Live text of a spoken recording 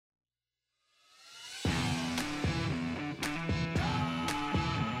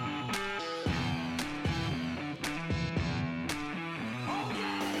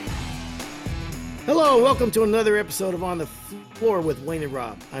Hello, welcome to another episode of On the Floor with Wayne and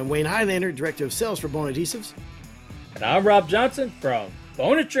Rob. I'm Wayne Highlander, Director of Sales for Bone Adhesives. And I'm Rob Johnson from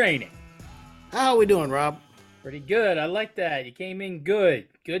Bone Training. How are we doing, Rob? Pretty good. I like that. You came in good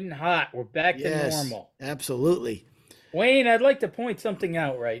and hot. We're back to normal. Absolutely. Wayne, I'd like to point something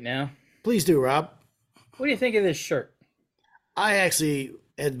out right now. Please do, Rob. What do you think of this shirt? I actually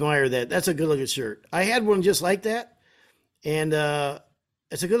admire that. That's a good-looking shirt. I had one just like that, and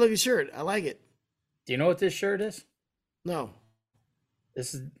it's a good-looking shirt. I like it. Do you know what this shirt is? No.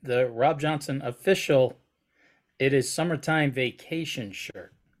 This is the Rob Johnson official. It is summertime vacation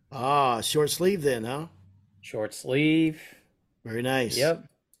shirt. Ah, short sleeve then, huh? Short sleeve. Very nice. Yep.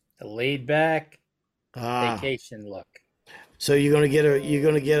 The laid back vacation look. So you're gonna get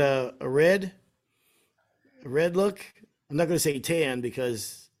a red look. I'm not gonna say tan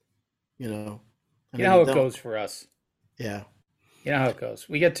because, you know how it goes for us. Yeah. You know how it goes.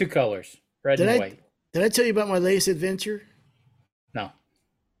 We get two colors, red and white. Did I tell you about my latest adventure? No.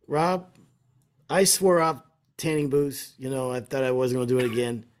 Rob, I swore off tanning booths. I thought I wasn't going to do it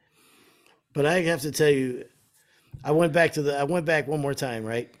again. But I have to tell you, I went back one more time,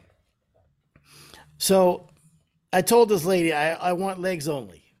 right? So I told this lady, I want legs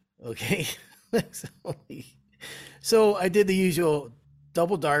only, okay? Legs only. So I did the usual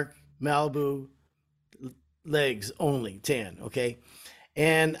double dark Malibu legs only tan, okay?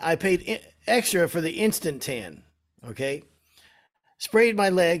 And I paid extra for the instant tan, okay? Sprayed my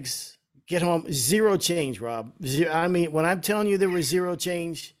legs, get home, zero change, Rob. I mean, when I'm telling you there was zero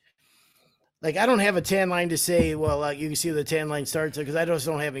change, like I don't have a tan line to say, well, like you can see the tan line starts because I just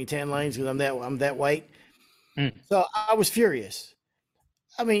don't have any tan lines because I'm that white. So I was furious.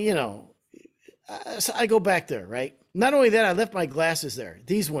 I mean, so I go back there, right? Not only that, I left my glasses there.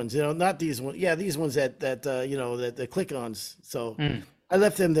 These ones, not these ones. Yeah, these ones that the click-ons. So I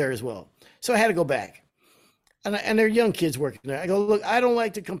left them there as well. So I had to go back. And they're young kids working there. I go, look, I don't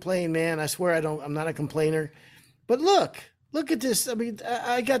like to complain, man. I swear I'm not a complainer. But look at this. I mean,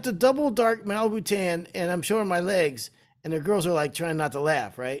 I got the double dark Malibu tan and I'm showing my legs and the girls are like trying not to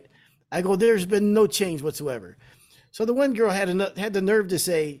laugh, right? I go, there's been no change whatsoever. So the one girl had the nerve to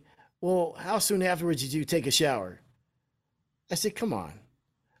say, well, how soon afterwards did you take a shower? I said, come on,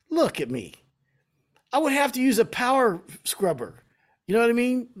 look at me. I would have to use a power scrubber. You know what I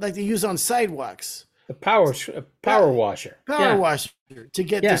mean? Like they use on sidewalks. A power washer. Power washer to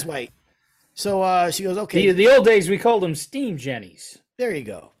get this white. So she goes, okay. The old days, we called them steam jennies. There you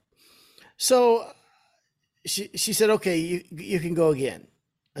go. So she said, okay, you can go again.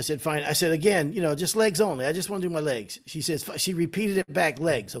 I said, fine. I said, again, just legs only. I just want to do my legs. She says, she repeated it back,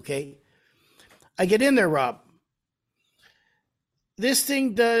 legs, okay? I get in there, Rob. This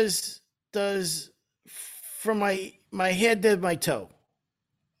thing does from my head to my toe.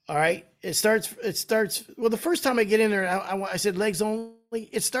 All right. It starts. Well, the first time I get in there, I said legs only.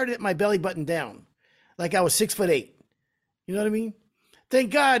 It started at my belly button down, like I was 6'8". You know what I mean?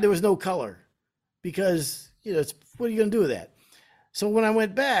 Thank God there was no color, because what are you gonna do with that? So when I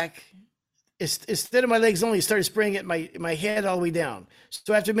went back, instead of my legs only, it started spraying at my head all the way down.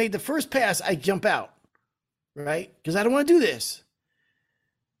 So after I made the first pass, I jump out, right? Because I don't want to do this.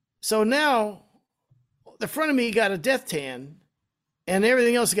 So now the front of me got a death tan and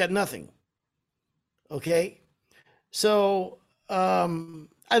everything else got nothing. Okay. So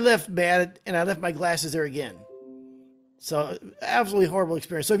I left mad and I left my glasses there again. So absolutely horrible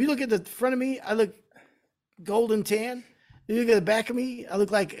experience. So if you look at the front of me, I look golden tan. If you look at the back of me, I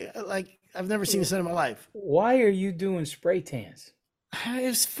look like I've never seen the sun in my life. Why are you doing spray tans? It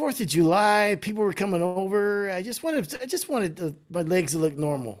was 4th of July. People were coming over. I just wanted my legs to look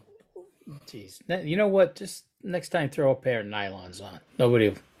normal. Jeez. You know what? Just next time throw a pair of nylons on.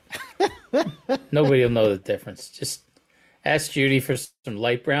 Nobody will know the difference. Just ask Judy for some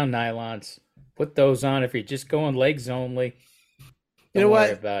light brown nylons. Put those on if you're just going legs only. Don't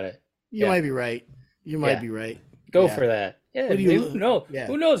worry about it. You might be right. You might be right. Go for that. Yeah.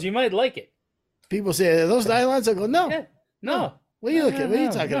 Who knows? You might like it. People say, are those nylons? I go, no. Yeah. No. What are you looking? What are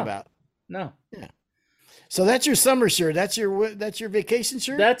you talking about? No. Yeah. So that's your summer shirt. That's your vacation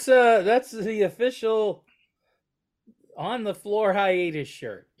shirt. That's the official on the floor hiatus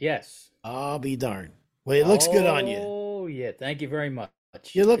shirt. Yes. I'll be darned. Well, it looks good on you. Oh yeah, thank you very much.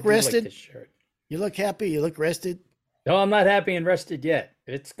 You look rested. Like this shirt. You look happy. You look rested. No, I'm not happy and rested yet.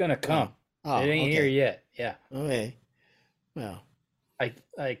 It's gonna come. Oh, it ain't here yet. Yeah. Okay. Well,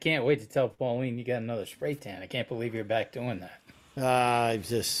 I can't wait to tell Pauline you got another spray tan. I can't believe you're back doing that. I'm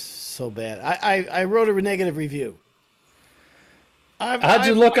just so bad. I wrote a negative review. How'd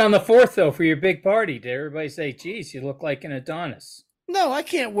you look on the 4th, though, for your big party? Did everybody say, geez, you look like an Adonis? No, I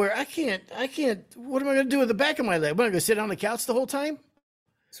can't wear. I can't. What am I going to do with the back of my leg? Am I going to sit on the couch the whole time?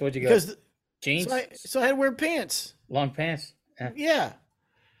 So what'd you go? Because Jeans, so I had to wear pants. long pants. Yeah,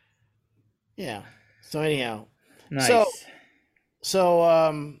 yeah. So anyhow, so Nice.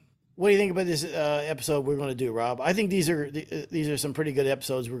 what do you think about this episode we're going to do, Rob? I think these are some pretty good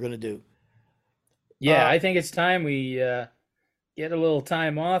episodes we're going to do. Yeah, Uh, I think it's time we get a little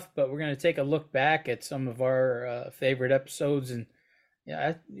time off, but we're going to take a look back at some of our favorite episodes. And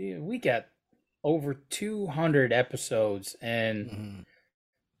we got over 200 episodes, and mhm.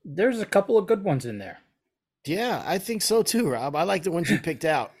 there's a couple of good ones in there. Yeah, I think so too, Rob. I like the ones you picked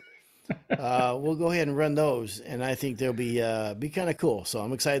out. We'll go ahead and run those, and I think they'll be kind of cool. So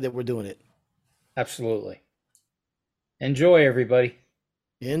I'm excited that we're doing it. Absolutely. Enjoy, everybody.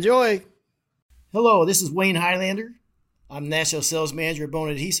 Enjoy. Hello, this is Wayne Highlander. I'm National Sales Manager at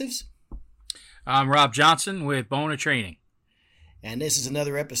Bone Adhesives, I'm Rob Johnson with Bona Training. and this is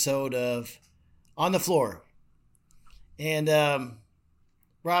another episode of On the Floor. And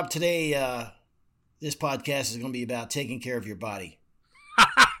Rob, today this podcast is going to be about taking care of your body.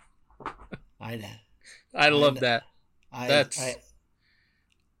 I I love that. I, That's I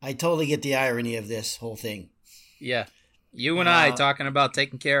I totally get the irony of this whole thing. yeah. You and I Uh, talking about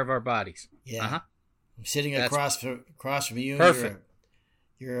taking care of our bodies. Yeah, Uh-huh. I'm sitting That's across from you. perfect.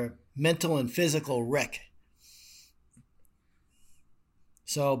 You're a mental and physical wreck.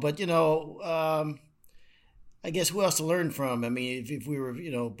 So, but I guess who else to learn from? I mean, if we were,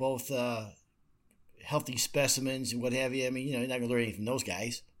 both healthy specimens and what have you, I mean, you're not going to learn anything from those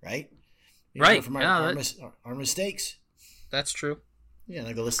guys, right? You learn Right. from Yeah, our mistakes. that's true. Yeah,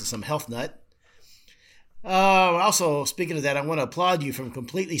 not go listen to some health nut. Also, speaking of that, I want to applaud you from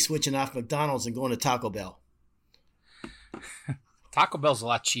completely switching off McDonald's and going to Taco Bell. Taco Bell's a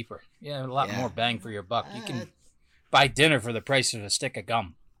lot cheaper. Yeah, a lot Yeah. more bang for your buck. You Uh, can buy dinner for the price of a stick of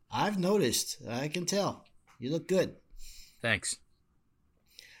gum. I've noticed. I can tell. You look good. Thanks.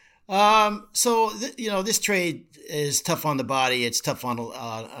 This trade is tough on the body. It's tough on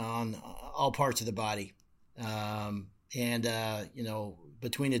all parts of the body.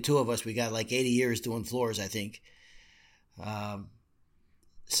 Between the two of us, we got like 80 years doing floors, I think.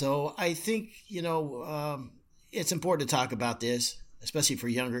 So I think, it's important to talk about this, especially for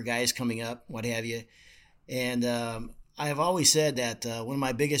younger guys coming up, what have you. And I have always said that one of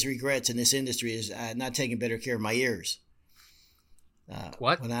my biggest regrets in this industry is not taking better care of my ears.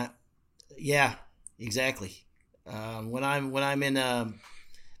 What? Yeah, exactly. When I'm in at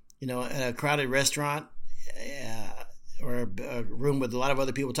a crowded restaurant or a room with a lot of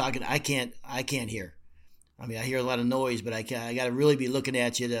other people talking, I can't hear. I mean, I hear a lot of noise, but I got to really be looking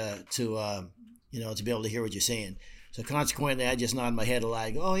at you to be able to hear what you're saying. So consequently, I just nod my head a lot.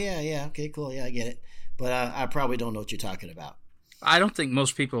 I go, oh yeah, okay, cool, yeah, I get it. But I probably don't know what you're talking about. I don't think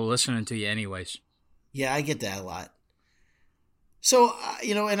most people are listening to you anyways. Yeah, I get that a lot. So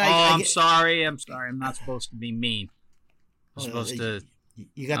I'm sorry. I'm not supposed to be mean. I'm supposed to.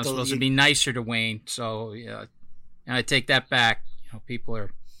 You got I'm supposed to be nicer to Wayne. So yeah, and I take that back. People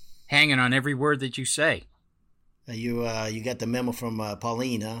are hanging on every word that you say. You got the memo from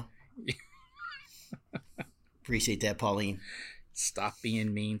Pauline, huh? Appreciate that, Pauline. Stop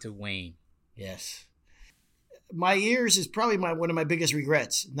being mean to Wayne. Yes. My ears is probably one of my biggest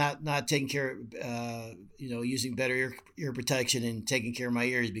regrets. Not taking care of, using better ear protection and taking care of my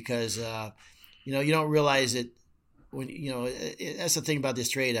ears because, you don't realize it when, that's the thing about this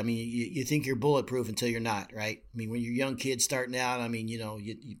trade. I mean, you think you're bulletproof until you're not, right? I mean, when you're young kids starting out, I mean, you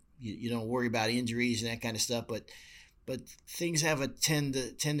don't worry about injuries and that kind of stuff, but things have a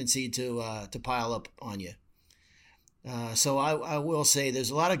tendency to pile up on you. So I will say there's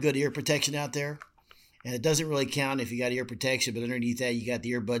a lot of good ear protection out there. And it doesn't really count if you got ear protection, but underneath that, you got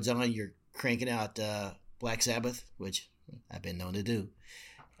the earbuds on, you're cranking out Black Sabbath, which I've been known to do.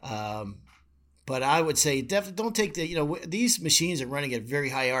 But I would say definitely don't take these machines are running at very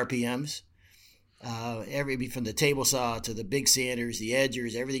high RPMs. From the table saw to the big sanders, the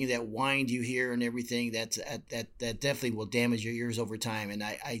edgers, everything that wind you hear and everything, that definitely will damage your ears over time. And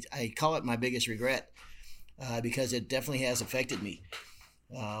I call it my biggest regret because it definitely has affected me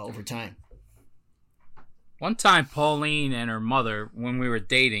over time. One time, Pauline and her mother, when we were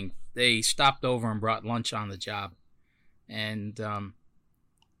dating, they stopped over and brought lunch on the job. And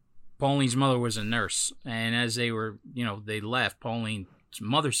Pauline's mother was a nurse. And as they left, Pauline's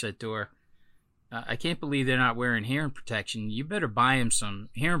mother said to her, I can't believe they're not wearing hearing protection. You better buy him some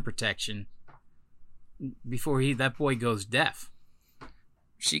hearing protection before that boy goes deaf.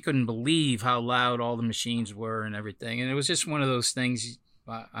 She couldn't believe how loud all the machines were and everything. And it was just one of those things,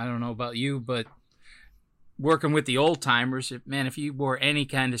 I don't know about you, but working with the old timers, man, if you wore any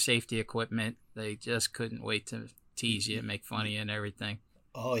kind of safety equipment, they just couldn't wait to tease you and make fun of you and everything.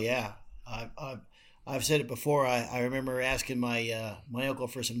 Oh yeah, I've said it before. I remember asking my my uncle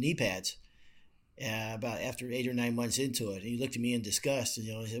for some knee pads about after 8 or 9 months into it, and he looked at me in disgust. And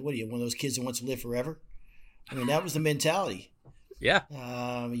he said, "What are you, one of those kids that wants to live forever?" I mean, that was the mentality. Yeah.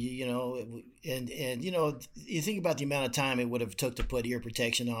 And you think about the amount of time it would have took to put ear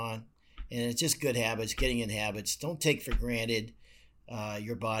protection on, and it's just good habits, getting in habits. Don't take for granted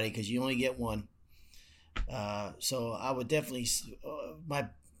your body because you only get one. So I would definitely,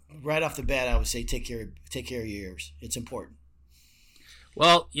 right off the bat, I would say take care of your ears. It's important.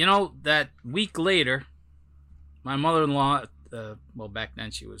 Well, that week later, my mother-in-law, well, back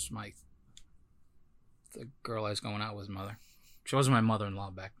then she was the girl I was going out with, mother. She wasn't my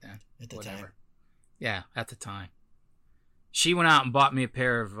mother-in-law back then. At the time. Yeah, at the time. She went out and bought me a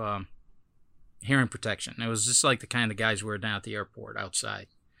pair of hearing protection. It was just like the kind of guys wear down at the airport outside.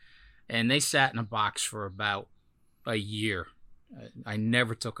 And they sat in a box for about a year. I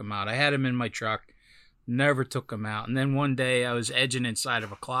never took them out. I had them in my truck, never took them out. And then one day I was edging inside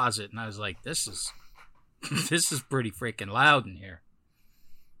of a closet, and I was like, this is pretty freaking loud in here.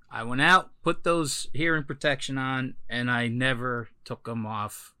 I went out, put those hearing protection on, and I never took them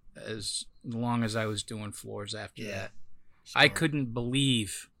off as long as I was doing floors after that. Smart. I couldn't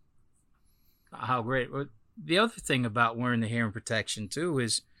believe how great. The other thing about wearing the hearing protection, too,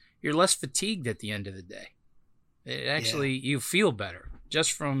 is you're less fatigued at the end of the day. It actually, you feel better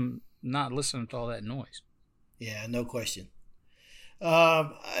just from not listening to all that noise. Yeah, no question.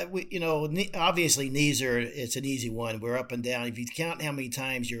 Obviously it's an easy one. We're up and down. If you count how many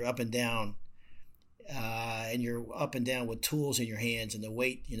times you're up and down, and you're up and down with tools in your hands and the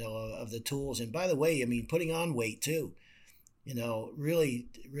weight, of the tools. And by the way, I mean, putting on weight too, really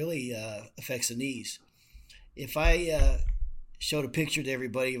affects the knees. If I showed a picture to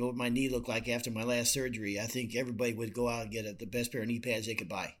everybody of what my knee looked like after my last surgery, I think everybody would go out and get the best pair of knee pads they could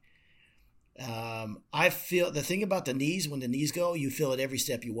buy. I feel the thing about the knees, when the knees go, you feel it every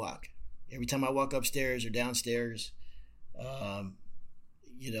step you walk. Every time I walk upstairs or downstairs, every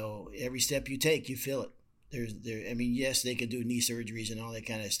step you take, you feel it. Yes, they can do knee surgeries and all that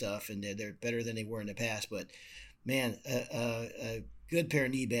kind of stuff, and they're better than they were in the past. But man, a good pair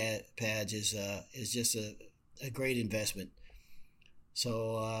of knee pads is just a great investment.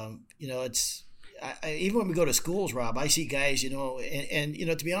 So it's even when we go to schools, Rob, I see guys, and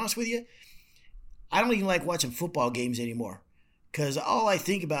to be honest with you, I don't even like watching football games anymore because all I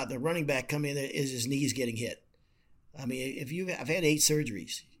think about the running back coming in is his knees getting hit. I mean, I've had 8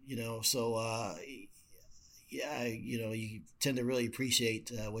 surgeries, so you tend to really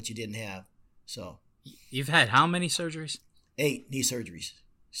appreciate what you didn't have. So you've had how many surgeries? 8 knee surgeries,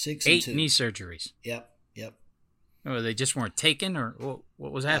 6 8 and 2. 8 knee surgeries. Yep. Or they just weren't taken, or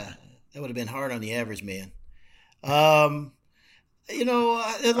what was happening? That would have been hard on the average man. Are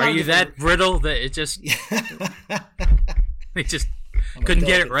you that brittle that it just they just couldn't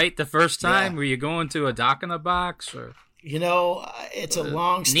get it right the first time? Yeah. Were you going to a doc in the box, or it's a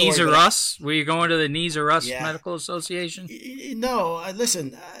long story. Knees or Us? Were you going to the Knees or Us Medical Association? No,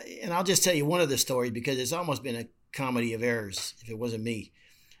 listen, and I'll just tell you one of the stories because it's almost been a comedy of errors if it wasn't me.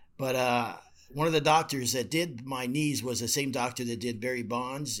 But one of the doctors that did my knees was the same doctor that did Barry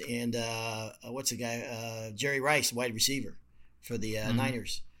Bonds and what's the guy? Jerry Rice, wide receiver for the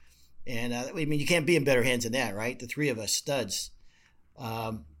Niners. And you can't be in better hands than that, right? The 3 of us studs.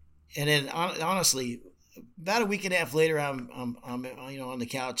 And then honestly, about a week and a half later, I'm on the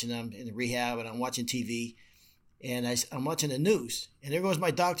couch and I'm in the rehab and I'm watching TV, and I'm watching the news, and there goes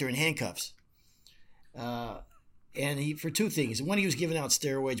my doctor in handcuffs. And he, for 2 things. One, he was giving out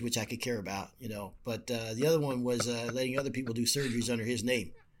steroids, which I could care about, but the other one was letting other people do surgeries under his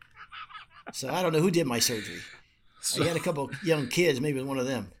name. So I don't know who did my surgery. I got a couple of young kids, maybe one of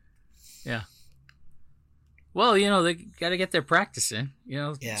them. Yeah. Well, they got to get their practice in.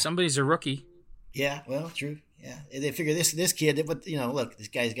 Somebody's a rookie. Yeah, well, true. Yeah, they figure this kid, but look, this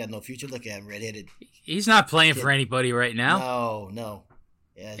guy's got no future. Look at him, redheaded. He's not playing for anybody right now. No.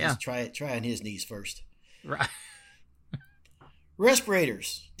 Yeah, just try on his knees first. Right.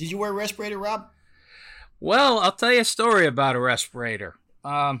 Respirators. Did you wear a respirator, Rob? Well, I'll tell you a story about a respirator.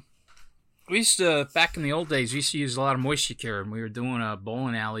 We used to, back in the old days, we used to use a lot of Moisture Cure, and we were doing a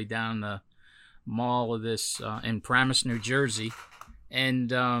bowling alley down the mall of this in Paramus, New Jersey,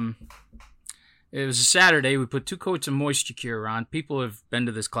 and it was a Saturday. We put 2 coats of Moisture Cure on. People who have been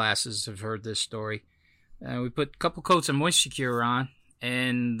to this classes have heard this story. We put a couple coats of Moisture Cure on,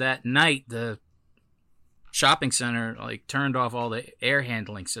 and that night the shopping center turned off all the air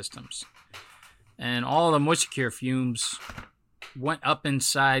handling systems. and all the moisture cure fumes went up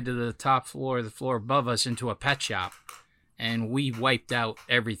inside to the top floor, the floor above us, into a pet shop, and we wiped out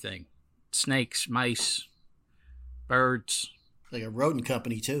everything: snakes, mice, birds. Like a rodent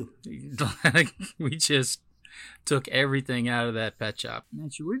company too. We just took everything out of that pet shop. Man,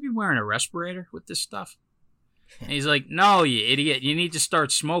 should we be wearing a respirator with this stuff? And he's like, no, you idiot. You need to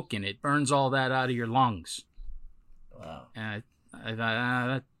start smoking. It burns all that out of your lungs. Wow. And I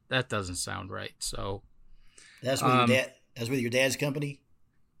thought, that doesn't sound right. So that's with your dad. That's with your dad's company.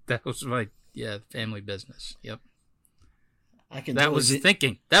 That was my family business. Yep. That was the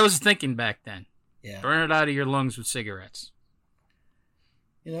thinking. That was the thinking back then. Yeah. Burn it out of your lungs with cigarettes.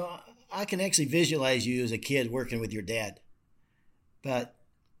 You know, I can actually visualize you as a kid working with your dad. About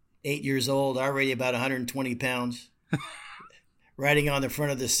 8 years old, already about 120 pounds, riding on the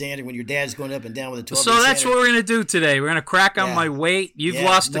front of the sander when your dad's going up and down with a 12. So that's what we're going to do today. We're going to crack on my weight. You've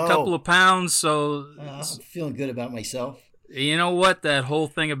lost a couple of pounds, so... I'm feeling good about myself. You know what? That whole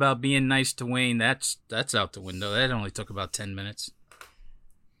thing about being nice to Wayne, that's out the window. That only took about 10 minutes.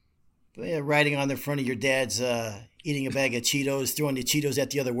 But yeah, riding on the front of your dad's... eating a bag of Cheetos, throwing the Cheetos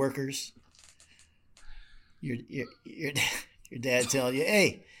at the other workers. Your dad telling you,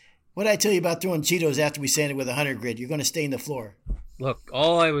 hey, what did I tell you about throwing Cheetos after we sanded with a 100 grit? You're going to stain the floor. Look,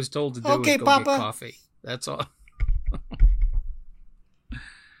 all I was told to do was go Papa. get coffee. That's all.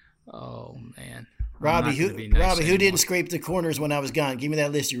 Oh, man. Robbie, who didn't scrape the corners when I was gone? Give me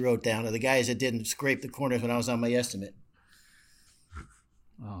that list you wrote down of the guys that didn't scrape the corners when I was on my estimate.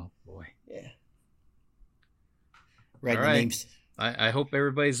 Oh, boy. Yeah. Right. All right. Names. I hope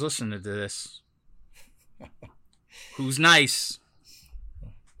everybody's listening to this. Who's nice?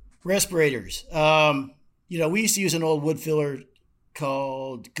 Respirators. We used to use an old wood filler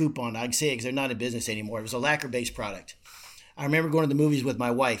called Coupon. I can say it because they're not in business anymore. It was a lacquer-based product. I remember going to the movies with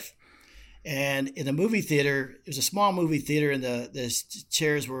my wife. And in the movie theater, it was a small movie theater, and the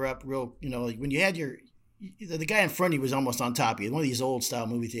chairs were up real, when you had the guy in front of you was almost on top of you, one of these old-style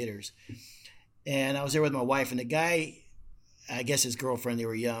movie theaters. And I was there with my wife, and the guy, I guess his girlfriend, they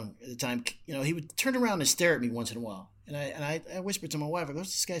were young at the time, he would turn around and stare at me once in a while. And I whispered to my wife, I go,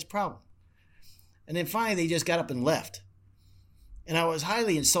 what's this guy's problem? And then finally they just got up and left. And I was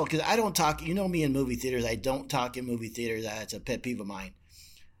highly insulted because I don't talk, me in movie theaters, I don't talk in movie theaters. That's a pet peeve of mine.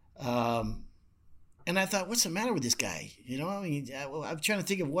 And I thought, what's the matter with this guy? I'm trying to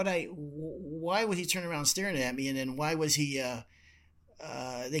think of why was he turning around staring at me? And then why was he,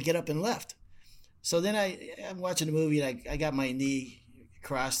 they get up and left? So then I'm watching the movie, and I got my knee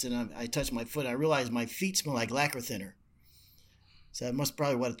crossed, and I touched my foot. And I realized my feet smell like lacquer thinner. So that must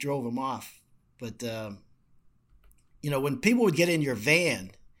probably what drove him off. But, when people would get in your van,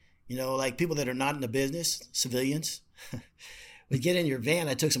 like people that are not in the business, civilians, would get in your van.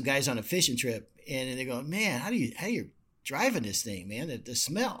 I took some guys on a fishing trip, and they go, man, how you driving this thing, man? The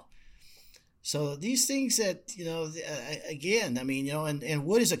smell. So these things that, and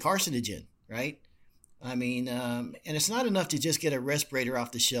wood is a carcinogen, right? And it's not enough to just get a respirator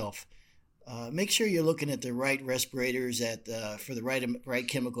off the shelf. Make sure you're looking at the right respirators for the right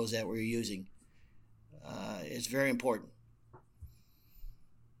chemicals that we're using. It's very important.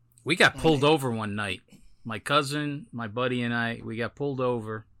 We got pulled over one night. My cousin, my buddy, and I, we got pulled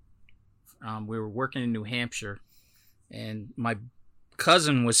over. We were working in New Hampshire, and my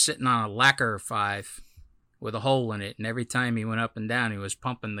cousin was sitting on a lacquer 5 with a hole in it, and every time he went up and down, he was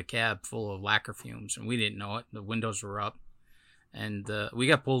pumping the cab full of lacquer fumes, and we didn't know it. The windows were up, and we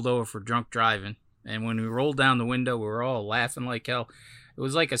got pulled over for drunk driving, and when we rolled down the window, we were all laughing like hell. It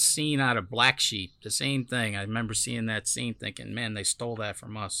was like a scene out of Black Sheep, the same thing. I remember seeing that scene thinking, man, they stole that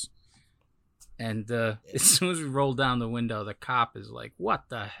from us. And as soon as we rolled down the window, the cop is like, what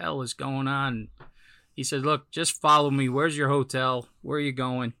the hell is going on? He said, look, just follow me. Where's your hotel? Where are you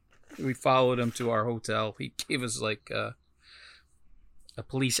going? We followed him to our hotel. He gave us like a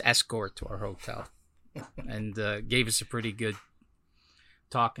police escort to our hotel and gave us a pretty good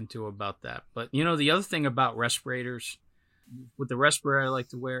talking to about that. But, the other thing about respirators, with the respirator I like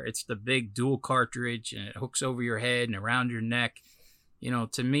to wear, it's the big dual cartridge, and it hooks over your head and around your neck.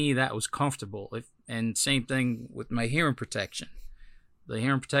 To me, that was comfortable. And same thing with my hearing protection. The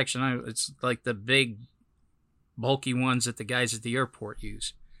hearing protection, it's like the big, bulky ones that the guys at the airport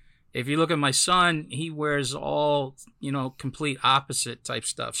use. If you look at my son, he wears all, complete opposite type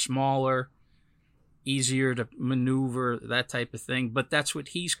stuff. Smaller, easier to maneuver, that type of thing. But that's what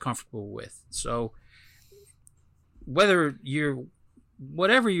he's comfortable with. So whatever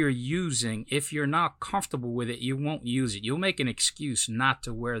you're using, if you're not comfortable with it, you won't use it. You'll make an excuse not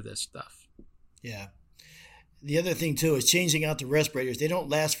to wear this stuff. Yeah. The other thing, too, is changing out the respirators. They don't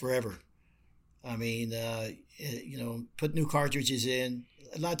last forever. I mean, put new cartridges in.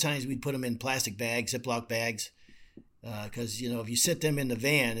 A lot of times we'd put them in plastic bags, Ziploc bags, because if you sit them in the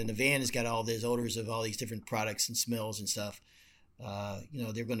van, and the van has got all these odors of all these different products and smells and stuff,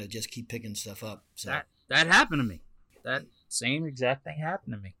 they're going to just keep picking stuff up. So That happened to me. That same exact thing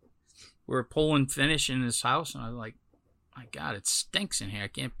happened to me. We were pulling finish in this house, and I was like, my God, it stinks in here. I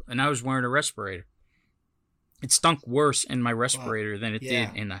can't. And I was wearing a respirator. It stunk worse in my respirator than it did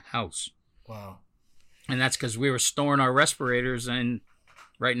in the house. Wow. And that's because we were storing our respirators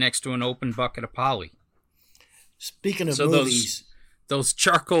right next to an open bucket of poly. Speaking of movies. Those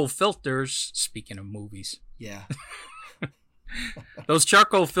charcoal filters, speaking of movies. Yeah. Those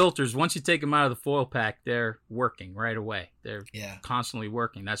charcoal filters, once you take them out of the foil pack, they're working right away. They're constantly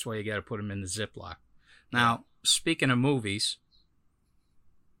working. That's why you got to put them in the Ziploc. Now, speaking of movies.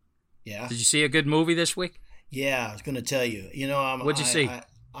 Yeah. Did you see a good movie this week? Yeah, I was going to tell you. What'd you see?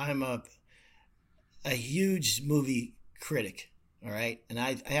 I'm a huge movie critic, all right? And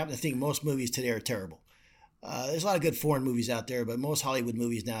I happen to think most movies today are terrible. There's a lot of good foreign movies out there, but most Hollywood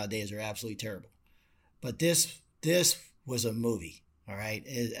movies nowadays are absolutely terrible. But this was a movie, all right?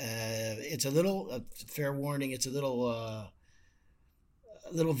 It's a little, fair warning, it's a little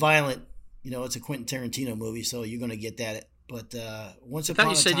violent. It's a Quentin Tarantino movie, so you're going to get that. But once upon a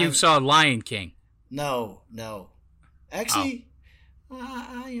time... I thought you said you saw Lion King. No. Actually,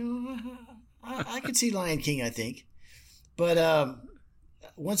 I could see Lion King, I think. But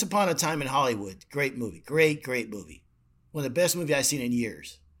Once Upon a Time in Hollywood, great movie. Great movie. One of the best movies I've seen in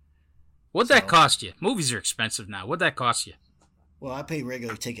years. What'd that cost you? Movies are expensive now. What'd that cost you? Well, I pay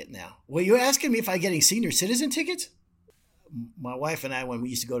regular ticket now. Well, you're asking me if I'm getting senior citizen tickets? My wife and I, when we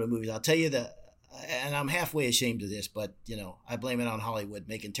used to go to movies, I'll tell you that, and I'm halfway ashamed of this, but, I blame it on Hollywood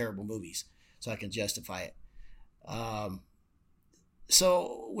making terrible movies so I can justify it.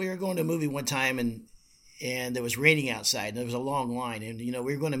 So we were going to a movie one time, and it was raining outside, and there was a long line, and, we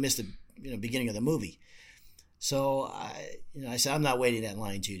were going to miss the beginning of the movie. So I said, I'm not waiting that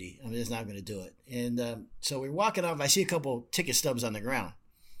line, Judy. I'm just not going to do it. And so we're walking off. I see a couple ticket stubs on the ground.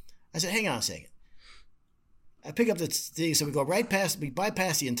 I said, hang on a second. I pick up the thing, so we bypass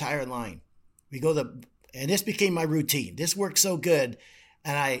the entire line. And this became my routine. This worked so good,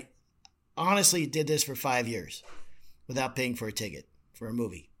 and I honestly did this for 5 years without paying for a ticket for a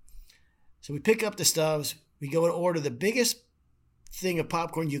movie. So we pick up the stubs. We go and order the biggest thing of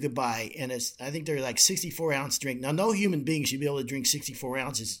popcorn you could buy, and I think they're like 64-ounce drink. Now, no human being should be able to drink 64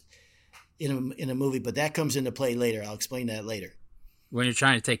 ounces in a movie, but that comes into play later. I'll explain that later. When you're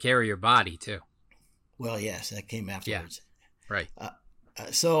trying to take care of your body, too. Well, yes, that came afterwards. Yeah, right.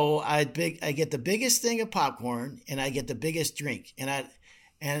 So I get the biggest thing of popcorn, and I get the biggest drink,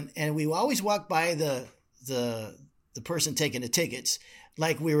 and we always walk by the person taking the tickets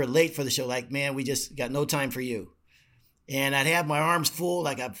like we were late for the show. Like, man, we just got no time for you. And I'd have my arms full,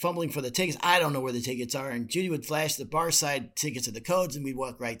 like I'm fumbling for the tickets. I don't know where the tickets are. And Judy would flash the bar side tickets of the codes, and we'd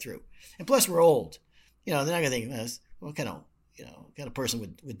walk right through. And plus, we're old. They're not going to think, what kind of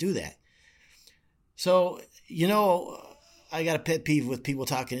person would do that? So, I got a pet peeve with people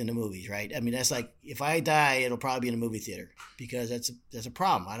talking in the movies, right? I mean, that's like, if I die, it'll probably be in a movie theater, because that's a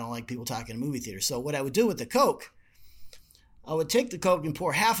problem. I don't like people talking in a movie theater. So what I would do with the Coke, I would take the Coke and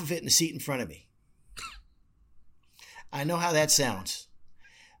pour half of it in the seat in front of me. I know how that sounds.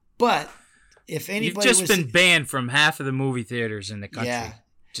 But if anybody You've just been banned from half of the movie theaters in the country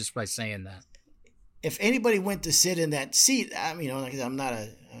just by saying that. If anybody went to sit in that seat, I'm not a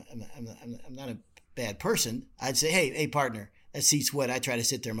bad person. I'd say, hey, partner, that seat's wet. I try to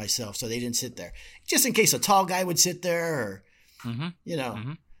sit there myself, so they didn't sit there. Just in case a tall guy would sit there, or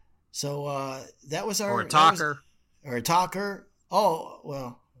So that was our or a talker. Or a talker. Oh,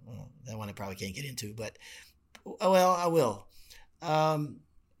 well, that one I probably can't get into, but I will. And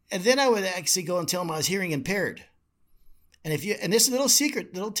then I would actually go and tell them I was hearing impaired. And this is a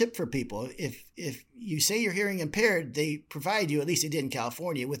little tip for people. If you say you're hearing impaired, they provide you, at least they did in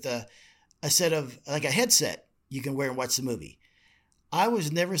California, with a set of, like a headset you can wear and watch the movie. I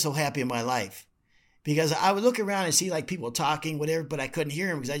was never so happy in my life, because I would look around and see like people talking, whatever, but I couldn't hear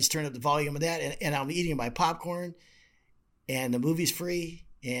them because I just turned up the volume of that, and I'm eating my popcorn, and the movie's free,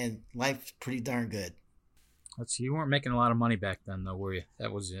 and life's pretty darn good. You weren't making a lot of money back then, though, were you?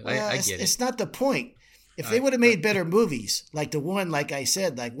 That was it. I get it. It's not the point. If they would have made better movies, like the one, like I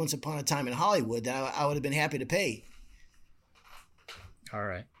said, like Once Upon a Time in Hollywood, then I would have been happy to pay. All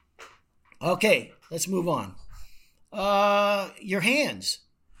right. Okay, let's move on. Your hands.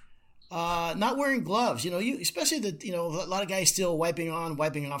 Not wearing gloves. Especially a lot of guys still wiping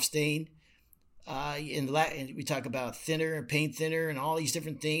off stain. and we talk about thinner and paint thinner and all these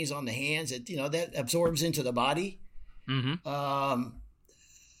different things on the hands that that absorbs into the body. Mm-hmm.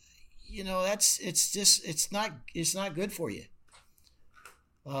 It's not good for you.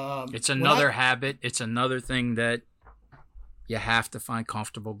 It's another habit. It's another thing that you have to find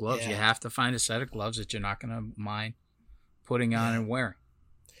comfortable gloves. Yeah. You have to find a set of gloves that you're not going to mind putting on and wearing.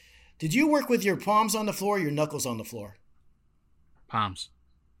 Did you work with your palms on the floor or your knuckles on the floor? Palms.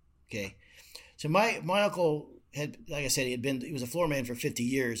 Okay. So my uncle had, like I said, he was a floor man for 50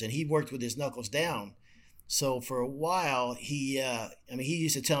 years, and he worked with his knuckles down. So for a while, he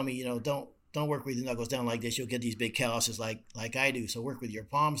used to tell me, don't work with your knuckles down like this. You'll get these big calluses like I do. So work with your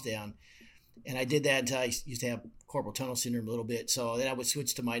palms down. And I did that until I used to have carpal tunnel syndrome a little bit. So then I would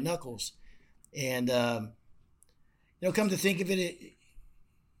switch to my knuckles. And, come to think of it,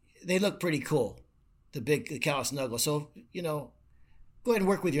 they look pretty cool, the callus knuckles. So, go ahead and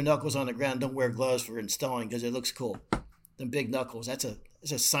work with your knuckles on the ground. Don't wear gloves for installing because it looks cool. Them big knuckles, that's a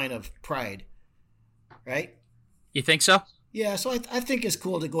sign of pride, right? You think so? Yeah, so I think it's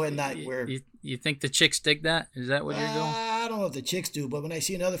cool to go ahead and not wear. You think the chicks dig that? Is that what you're doing? I don't know if the chicks do, but when I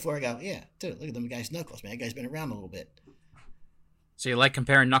see another floor, I go, yeah, dude, look at them guy's knuckles, man. That guy's been around a little bit. So you like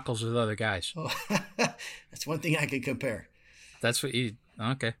comparing knuckles with other guys? Oh, that's one thing I can compare. That's what you...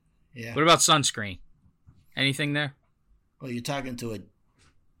 Okay. Yeah. What about sunscreen? Anything there? Well, you're talking to a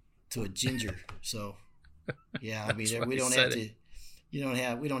ginger, so yeah. I mean, That's why we I don't said have to. it. We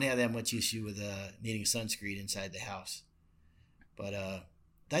don't have that much issue with needing sunscreen inside the house. But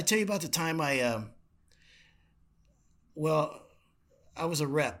did I tell you about the time I was a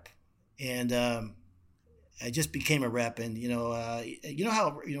rep, and I just became a rep, and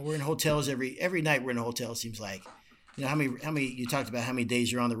how we're in hotels every night. We're in a hotel. It seems like. How many you talked about how many days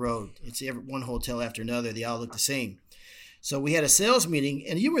you're on the road. It's one hotel after another. They all look the same. So we had a sales meeting,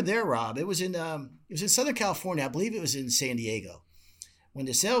 and you were there, Rob. It was in Southern California. I believe it was in San Diego. When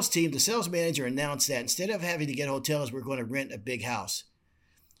the sales manager announced that instead of having to get hotels, we're going to rent a big house,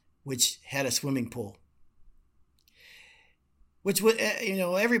 which had a swimming pool. Which would,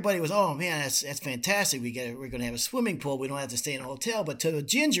 everybody was, oh man, that's fantastic. We're going to have a swimming pool. We don't have to stay in a hotel. But to the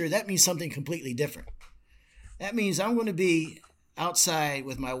ginger, that means something completely different. That means I'm going to be outside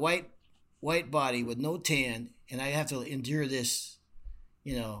with my white body with no tan, and I have to endure this,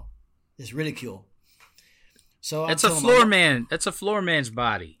 this ridicule. So that's a floor man. That's a floor man's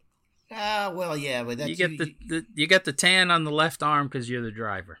body. Well, yeah, but that's, you get the tan on the left arm because you're the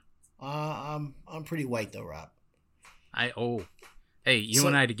driver. I'm pretty white though, Rob. Hey, you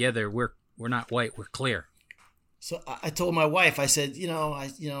and I together, we're not white. We're clear. So I told my wife, I said, we're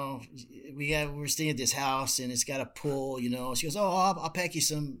staying at this house and it's got a pool, She goes, oh, I'll pack you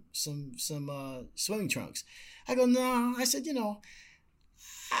some swimming trunks. I go, no. I said,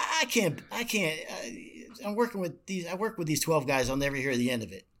 I can't. I work with these 12 guys. I'll never hear the end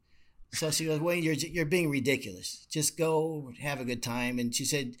of it. So she goes, Wayne, you're being ridiculous. Just go have a good time. And she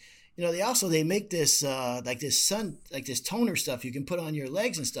said, they make this this toner stuff you can put on your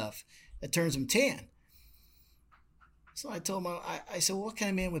legs and stuff that turns them tan. So I told him, I said, well, what kind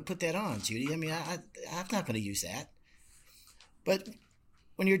of man would put that on, Judy? I mean, I'm not going to use that. But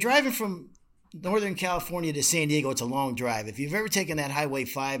when you're driving from Northern California to San Diego, it's a long drive. If you've ever taken that Highway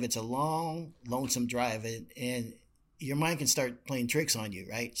 5, it's a long, lonesome drive, and your mind can start playing tricks on you,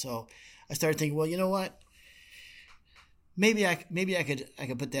 right? So I started thinking, well, you know what? Maybe I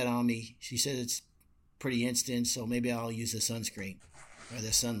could put that on me. She said it's pretty instant, so maybe I'll use the sunscreen or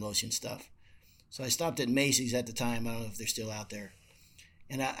the sun lotion stuff. So I stopped at Macy's at the time. I don't know if they're still out there.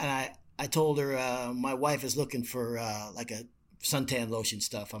 And I told her my wife is looking for like a suntan lotion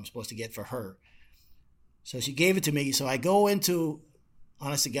stuff I'm supposed to get for her. So she gave it to me. So I go into,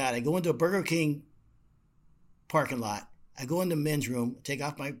 honest to God, I go into a Burger King parking lot. I go into the men's room, take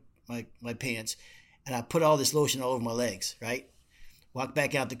off my pants, and I put all this lotion all over my legs, right? Walk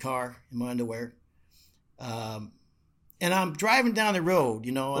back out the car in my underwear. And I'm driving down the road,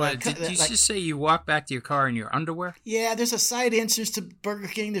 What, did you just say you walk back to your car in your underwear? Yeah, there's a side entrance to Burger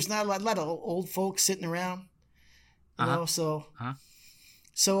King. There's not a lot of old folks sitting around, so... Uh-huh.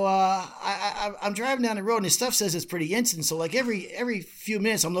 So I'm driving down the road, and the stuff says it's pretty instant. So like every few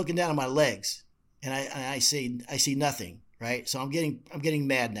minutes, I'm looking down at my legs, and I see nothing, right? So I'm getting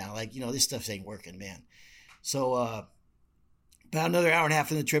mad now. Like, this stuff ain't working, man. So about another hour and a half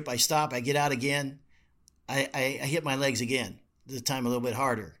in the trip, I stop. I get out again. I hit my legs again. This time a little bit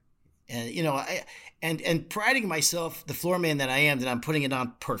harder, and and priding myself, the floor man that I am, that I'm putting it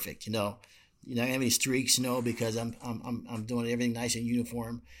on perfect. I don't have any streaks, because I'm doing everything nice and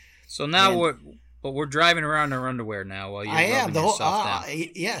uniform. So now we're driving around in our underwear now while you're rubbing yourself down.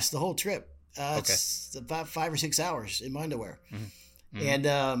 Yes, the whole trip. Okay. It's about 5 or 6 hours in my underwear. Mm-hmm.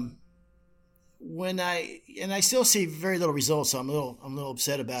 And I still see very little results, so I'm a little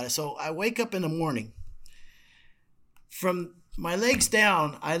upset about it. So I wake up in the morning. From my legs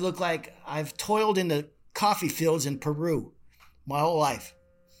down, I look like I've toiled in the coffee fields in Peru my whole life.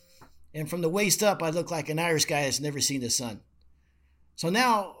 And from the waist up, I look like an Irish guy that's never seen the sun. So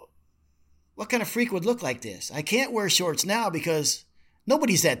now, what kind of freak would look like this? I can't wear shorts now because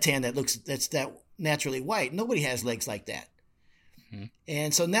nobody's that tan that's that naturally white. Nobody has legs like that. Mm-hmm.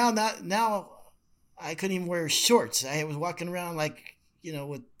 And so now I couldn't even wear shorts. I was walking around like,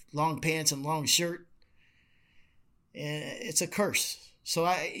 with long pants and long shirt. And it's a curse. So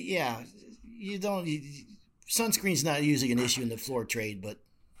sunscreen's not usually an issue in the floor trade, but.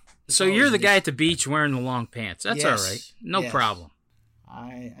 So you're the guy at the beach wearing the long pants. That's all right. No problem.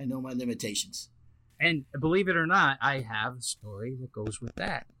 I know my limitations. And believe it or not, I have a story that goes with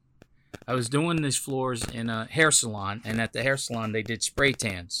that. I was doing these floors in a hair salon, and at the hair salon, they did spray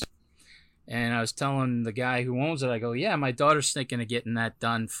tans. And I was telling the guy who owns it, I go, yeah, my daughter's thinking of getting that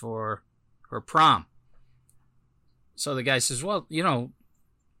done for her prom. So the guy says, well,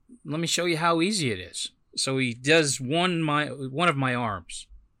 let me show you how easy it is. So he does one of my arms.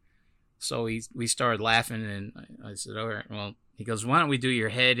 So we started laughing, and I said, all right, well, he goes, why don't we do your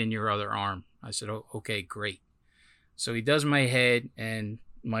head and your other arm? I said, oh, okay, great. So he does my head and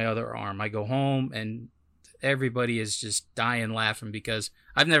my other arm. I go home, and everybody is just dying laughing because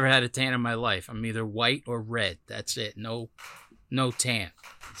I've never had a tan in my life. I'm either white or red. That's it. No tan.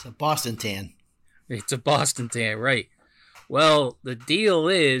 It's a Boston tan. It's a Boston tan, right. Well, the deal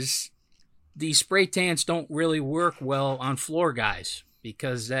is these spray tans don't really work well on floor guys.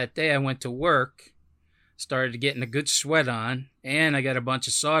 Because that day I went to work, started getting a good sweat on, and I got a bunch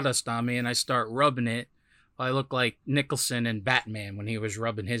of sawdust on me, and I start rubbing it. I look like Nicholson in Batman when he was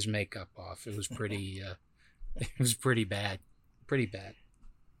rubbing his makeup off. It was pretty, bad, pretty bad.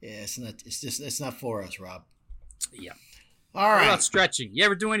 Yeah, it's not for us, Rob. Yeah. All right. What about stretching? You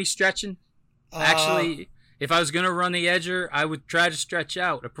ever do any stretching? Actually, if I was gonna run the edger, I would try to stretch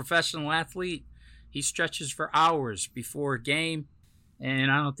out. A professional athlete, he stretches for hours before a game.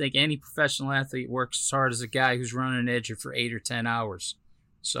 And I don't think any professional athlete works as hard as a guy who's running an edger for 8 or 10 hours.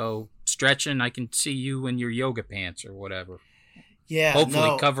 So stretching, I can see you in your yoga pants or whatever. Yeah.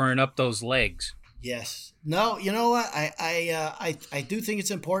 Hopefully covering up those legs. Yes. No, you know what? I do think it's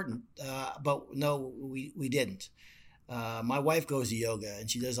important, but no, we didn't. My wife goes to yoga and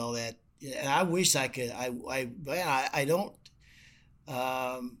she does all that. And I wish I could. I don't.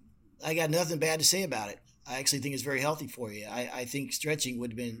 I got nothing bad to say about it. I actually think it's very healthy for you. I think stretching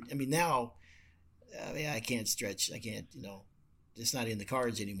would have been, now, I can't stretch. I can't, it's not in the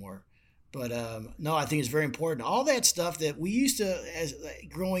cards anymore. But no, I think it's very important. All that stuff that we used to, as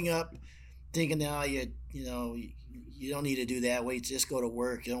growing up, thinking now you don't need to do that. Wait, just go to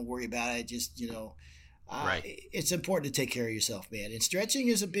work. Don't worry about it. Just, right. It's important to take care of yourself, man. And stretching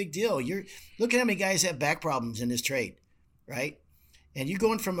is a big deal. Look at how many guys have back problems in this trade, right? And you're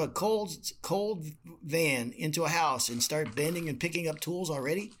going from a cold van into a house and start bending and picking up tools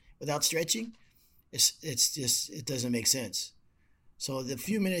already without stretching. It's just, it doesn't make sense. So the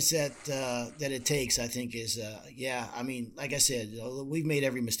few minutes that it takes, I think is, like I said, we've made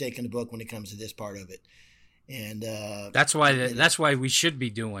every mistake in the book when it comes to this part of it. And that's why we should be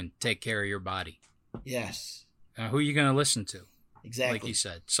doing take care of your body. Yes. Who are you going to listen to? Exactly. Like you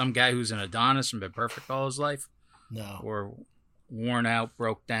said, some guy who's an Adonis and been perfect all his life? No. Or worn out,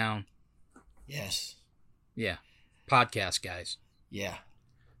 broke Yes. Yeah. Podcast guys. Yeah.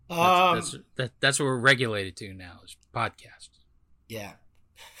 That's what we're regulated to now is podcasts. Yeah.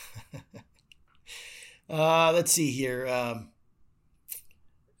 Let's see here.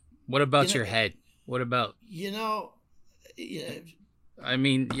 What about your head? What about? I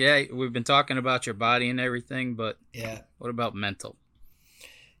mean, yeah, we've been talking about your body and everything, but yeah. What about mental?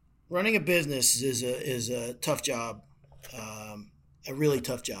 Running a business is a tough job. A really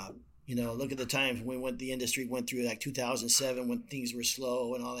tough job. Look at the times when the industry went through like 2007 when things were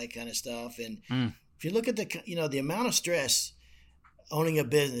slow and all that kind of stuff. And if you look at the amount of stress owning a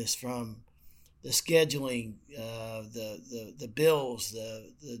business, from the scheduling, the bills,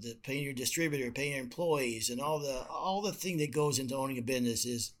 the paying your distributor, paying your employees, and all the thing that goes into owning a business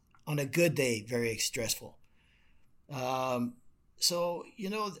is on a good day very stressful. So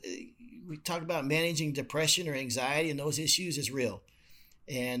we talk about managing depression or anxiety, and those issues is real.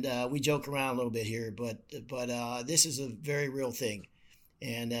 And we joke around a little bit here, but this is a very real thing.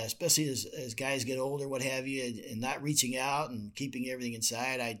 And especially as guys get older, what have you, and not reaching out and keeping everything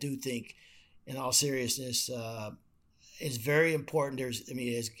inside, I do think, in all seriousness, it's very important.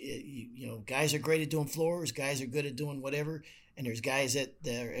 Guys are great at doing floors. Guys are good at doing whatever, and there's guys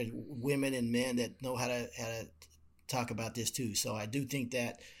and women and men that know how to talk about this too. So I do think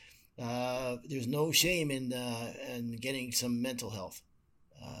that there's no shame in getting some mental health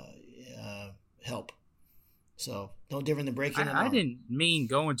help. So no different than breaking. I didn't mean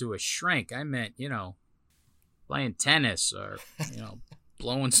going to a shrink. I meant playing tennis or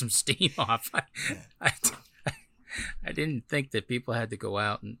blowing some steam off. I didn't think that people had to go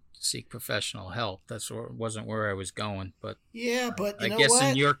out and seek professional help. Wasn't where I was going. But yeah, but I guess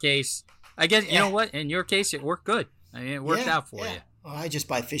in your case, you know what? In your case, it worked good. I mean, it worked out for you. Well, I just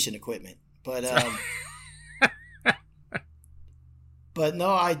buy fishing equipment, but but no,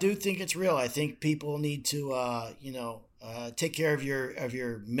 I do think it's real. I think people need to take care of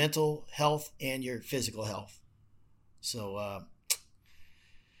your mental health and your physical health. So.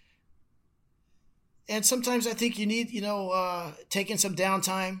 And sometimes I think you need, taking some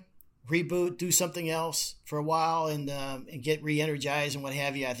downtime, reboot, do something else for a while, and get re-energized and what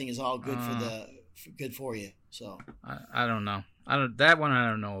have you. I think is all good good for you. So I don't know. That one I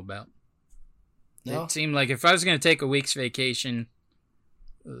don't know about. No? It seemed like if I was going to take a week's vacation,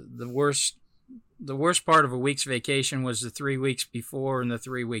 the worst part of a week's vacation was the 3 weeks before and the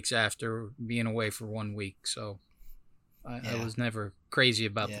 3 weeks after being away for 1 week. So I was never crazy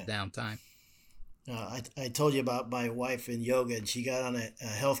about the downtime. I told you about my wife in yoga, and she got on a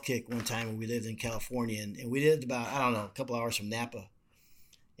health kick one time when we lived in California, and we lived about, a couple hours from Napa.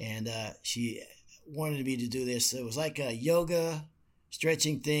 And she wanted me to do this. It was like a yoga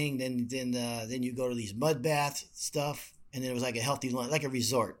stretching thing. Then you go to these mud bath stuff, and then it was like a healthy lunch, like a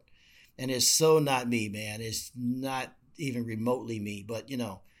resort. And it's so not me, man. It's not even remotely me, but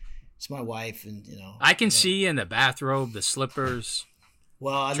it's my wife, and I can see you in the bathrobe, the slippers.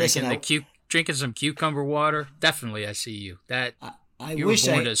 Well, drinking some cucumber water. Definitely, I see you. That I you wish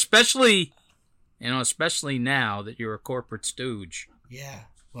were born to, especially now that you're a corporate stooge. Yeah.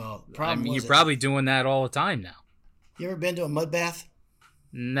 Well, you're probably doing that all the time now. You ever been to a mud bath?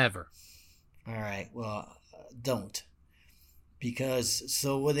 Never. All right. Well, don't. Because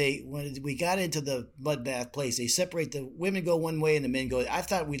when we got into the mud bath place, they separate, the women go one way and the men go. I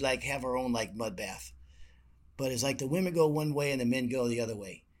thought we'd have our own mud bath, but it's like the women go one way and the men go the other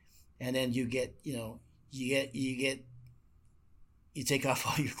way. And then you take off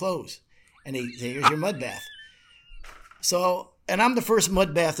all your clothes, and they say, here's your mud bath. So, and I'm the first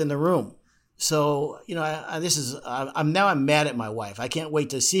mud bath in the room. So, I'm mad at my wife. I can't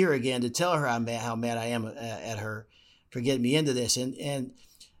wait to see her again to tell her how mad I am at her for getting me into this. And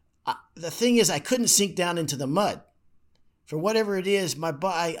the thing is, I couldn't sink down into the mud. For whatever it is,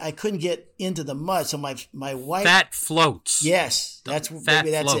 I couldn't get into the mud. So my wife... Fat floats. Yes, that's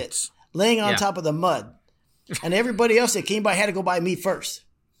it. Laying on top of the mud. And everybody else that came by had to go by me first.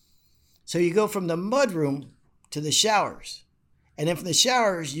 So you go from the mud room to the showers. And then from the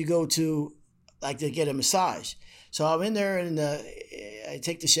showers, you go to get a massage. So I'm in there, and I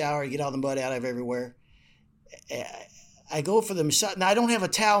take the shower, I get all the mud out of everywhere. I go for the massage. Now, I don't have a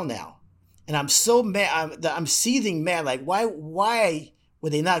towel now. And I'm so mad. I'm seething mad. Why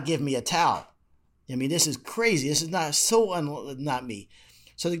would they not give me a towel? I mean, this is crazy. This is not me.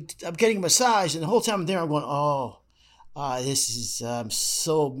 So I'm getting a massage, and the whole time I'm there, I'm going, I'm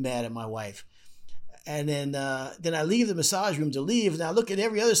so mad at my wife. And then I leave the massage room to leave, and I look at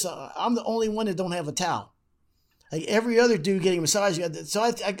every other side. I'm the only one that don't have a towel. Every other dude getting a massage. So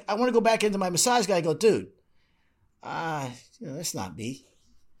I want to go back into my massage guy. I go, dude, that's not me.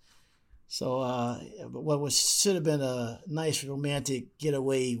 So what should have been a nice romantic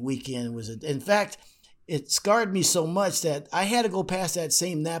getaway weekend in fact, it scarred me so much that I had to go past that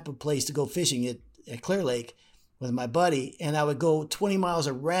same Napa place to go fishing at Clear Lake with my buddy, and I would go 20 miles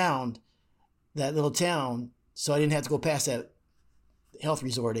around that little town so I didn't have to go past that health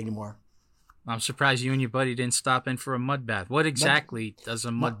resort anymore. I'm surprised you and your buddy didn't stop in for a mud bath. What exactly does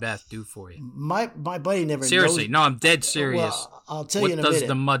a mud bath do for you? My buddy never Seriously, no, I'm dead serious. Well, I'll tell you in a minute. What does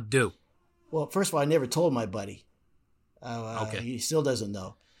the mud do? Well, first of all, I never told my buddy. Okay. He still doesn't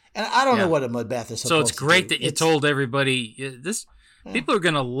know. And I don't know what a mud bath is supposed to do. So it's great that you told everybody this. Yeah. People are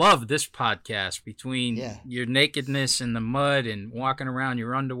going to love this podcast between Yeah. your nakedness in the mud and walking around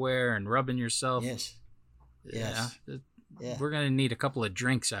your underwear and rubbing yourself. Yes. Yeah. Yeah. We're going to need a couple of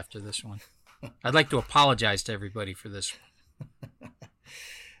drinks after this one. I'd like to apologize to everybody for this one.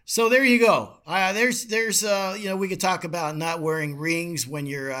 So there you go. There's we could talk about not wearing rings when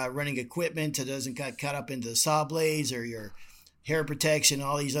you're running equipment that doesn't get cut up into the saw blades, or your hair protection,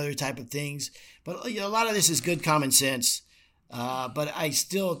 all these other type of things. But a lot of this is good common sense. But I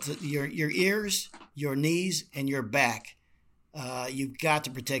still, your ears, your knees and your back. You've got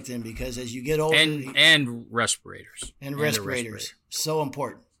to protect them because as you get older, and respirators and respirators, so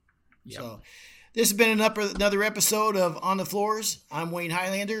important. Yep. So this has been another episode of On the Floors. I'm Wayne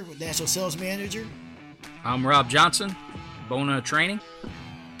Highlander, National Sales Manager. I'm Rob Johnson, Bona Training.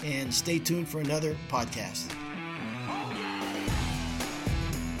 And stay tuned for another podcast.